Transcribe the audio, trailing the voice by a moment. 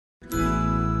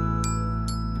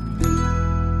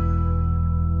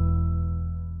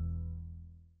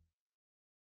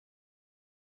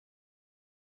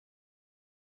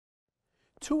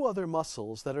Two other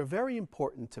muscles that are very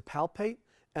important to palpate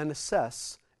and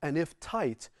assess, and if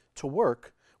tight, to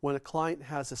work when a client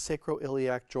has a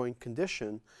sacroiliac joint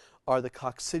condition are the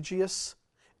coccygeus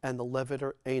and the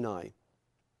levator ani.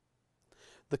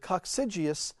 The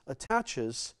coccygeus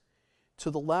attaches to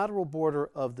the lateral border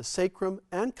of the sacrum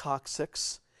and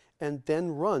coccyx and then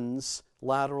runs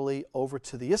laterally over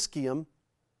to the ischium,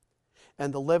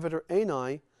 and the levator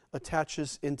ani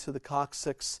attaches into the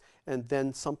coccyx and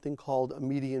then something called a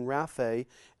median raphe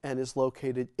and is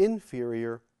located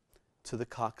inferior to the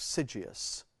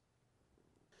coccygeus.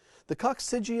 The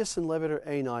coccygeus and levator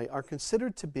ani are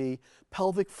considered to be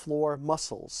pelvic floor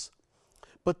muscles,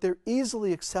 but they're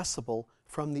easily accessible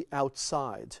from the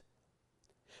outside.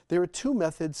 There are two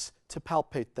methods to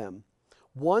palpate them.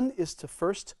 One is to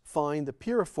first find the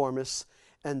piriformis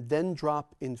and then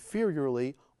drop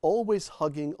inferiorly, always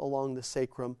hugging along the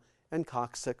sacrum and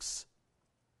coccyx.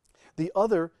 The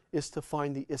other is to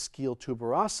find the ischial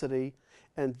tuberosity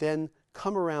and then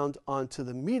come around onto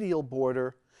the medial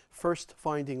border, first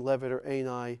finding levator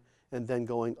ani and then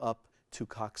going up to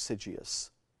coccygeus.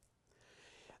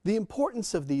 The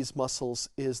importance of these muscles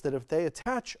is that if they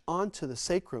attach onto the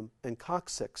sacrum and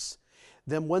coccyx,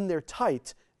 then when they're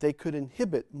tight, they could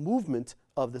inhibit movement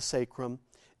of the sacrum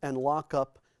and lock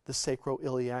up the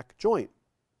sacroiliac joint.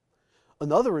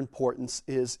 Another importance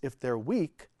is if they're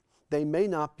weak, they may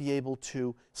not be able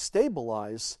to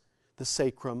stabilize the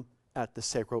sacrum at the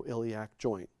sacroiliac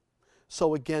joint.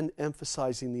 So again,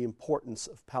 emphasizing the importance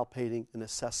of palpating and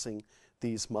assessing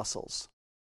these muscles.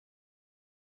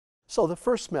 So the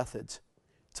first method,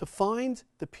 to find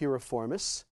the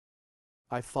piriformis,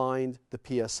 I find the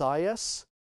PSIS,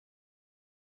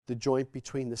 the joint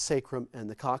between the sacrum and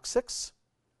the coccyx.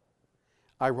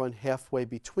 I run halfway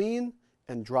between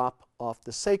and drop off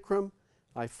the sacrum.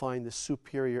 I find the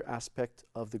superior aspect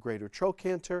of the greater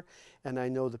trochanter, and I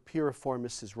know the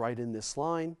piriformis is right in this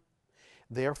line.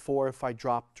 Therefore, if I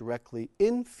drop directly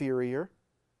inferior,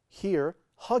 here,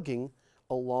 hugging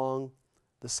along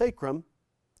the sacrum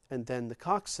and then the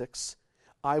coccyx,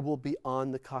 I will be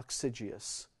on the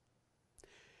coccygeus.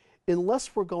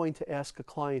 Unless we're going to ask a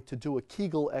client to do a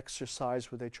Kegel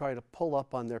exercise where they try to pull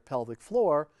up on their pelvic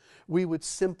floor, we would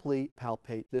simply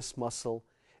palpate this muscle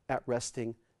at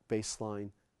resting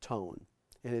baseline tone.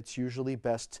 And it's usually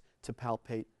best to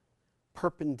palpate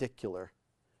perpendicular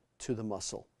to the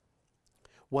muscle.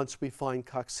 Once we find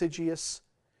coccygeus,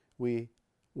 we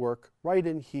work right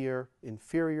in here,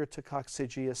 inferior to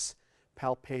coccygeus,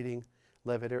 palpating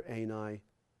levator ani.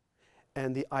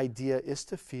 And the idea is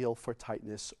to feel for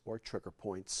tightness or trigger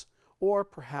points, or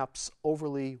perhaps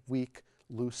overly weak,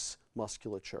 loose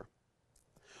musculature.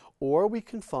 Or we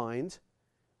can find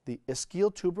the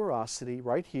ischial tuberosity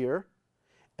right here,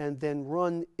 and then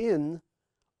run in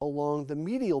along the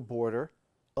medial border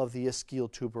of the ischial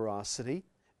tuberosity,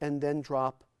 and then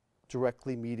drop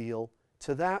directly medial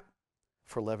to that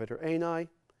for levator ani,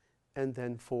 and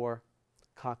then for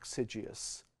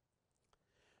coccygeus.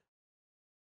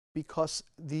 Because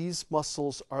these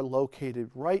muscles are located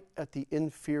right at the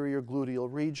inferior gluteal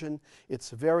region, it's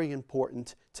very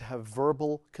important to have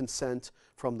verbal consent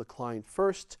from the client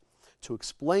first, to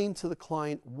explain to the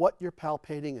client what you're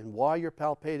palpating and why you're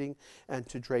palpating, and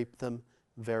to drape them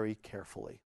very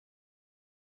carefully.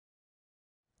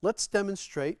 Let's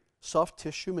demonstrate soft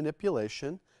tissue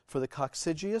manipulation for the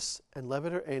coccygeus and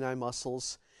levator ani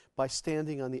muscles by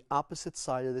standing on the opposite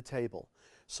side of the table.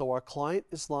 So our client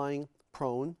is lying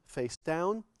prone, face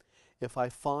down. If I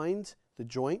find the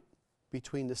joint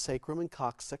between the sacrum and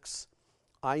coccyx,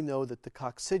 I know that the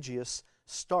coccygeus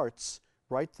starts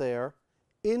right there,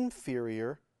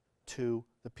 inferior to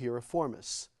the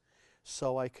piriformis.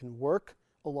 So I can work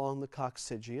along the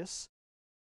coccygeus,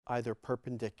 either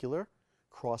perpendicular,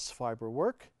 cross fiber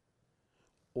work,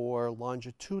 or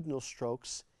longitudinal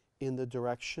strokes in the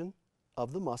direction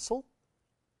of the muscle.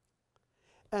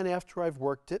 And after I've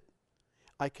worked it,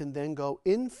 I can then go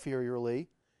inferiorly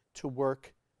to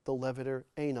work the levator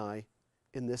ani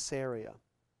in this area.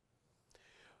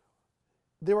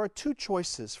 There are two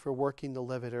choices for working the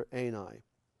levator ani.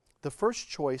 The first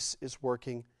choice is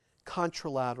working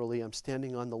contralaterally. I'm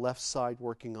standing on the left side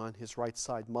working on his right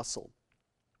side muscle.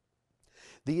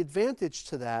 The advantage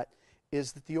to that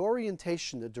is that the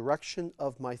orientation, the direction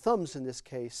of my thumbs in this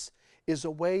case, is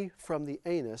away from the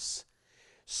anus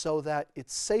so that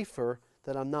it's safer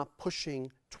that I'm not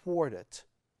pushing toward it.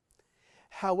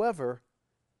 However,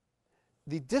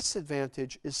 the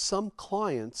disadvantage is some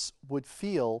clients would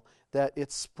feel that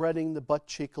it's spreading the butt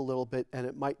cheek a little bit and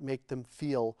it might make them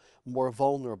feel more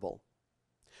vulnerable.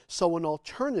 So an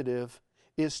alternative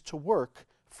is to work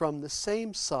from the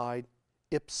same side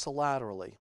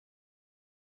ipsilaterally.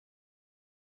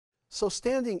 So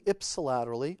standing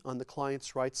ipsilaterally on the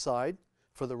client's right side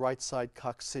for the right side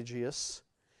coccygeus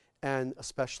and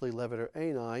especially levator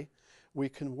ani, we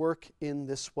can work in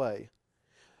this way.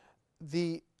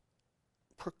 The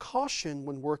precaution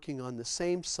when working on the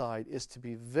same side is to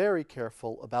be very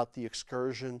careful about the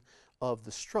excursion of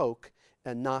the stroke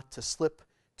and not to slip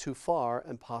too far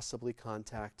and possibly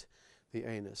contact the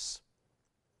anus.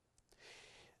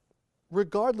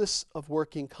 Regardless of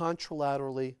working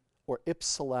contralaterally or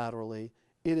ipsilaterally,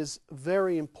 it is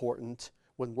very important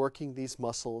when working these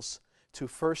muscles to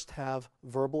first have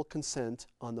verbal consent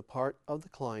on the part of the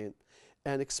client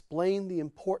and explain the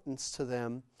importance to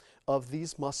them of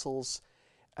these muscles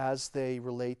as they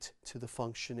relate to the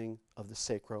functioning of the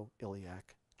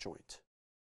sacroiliac joint.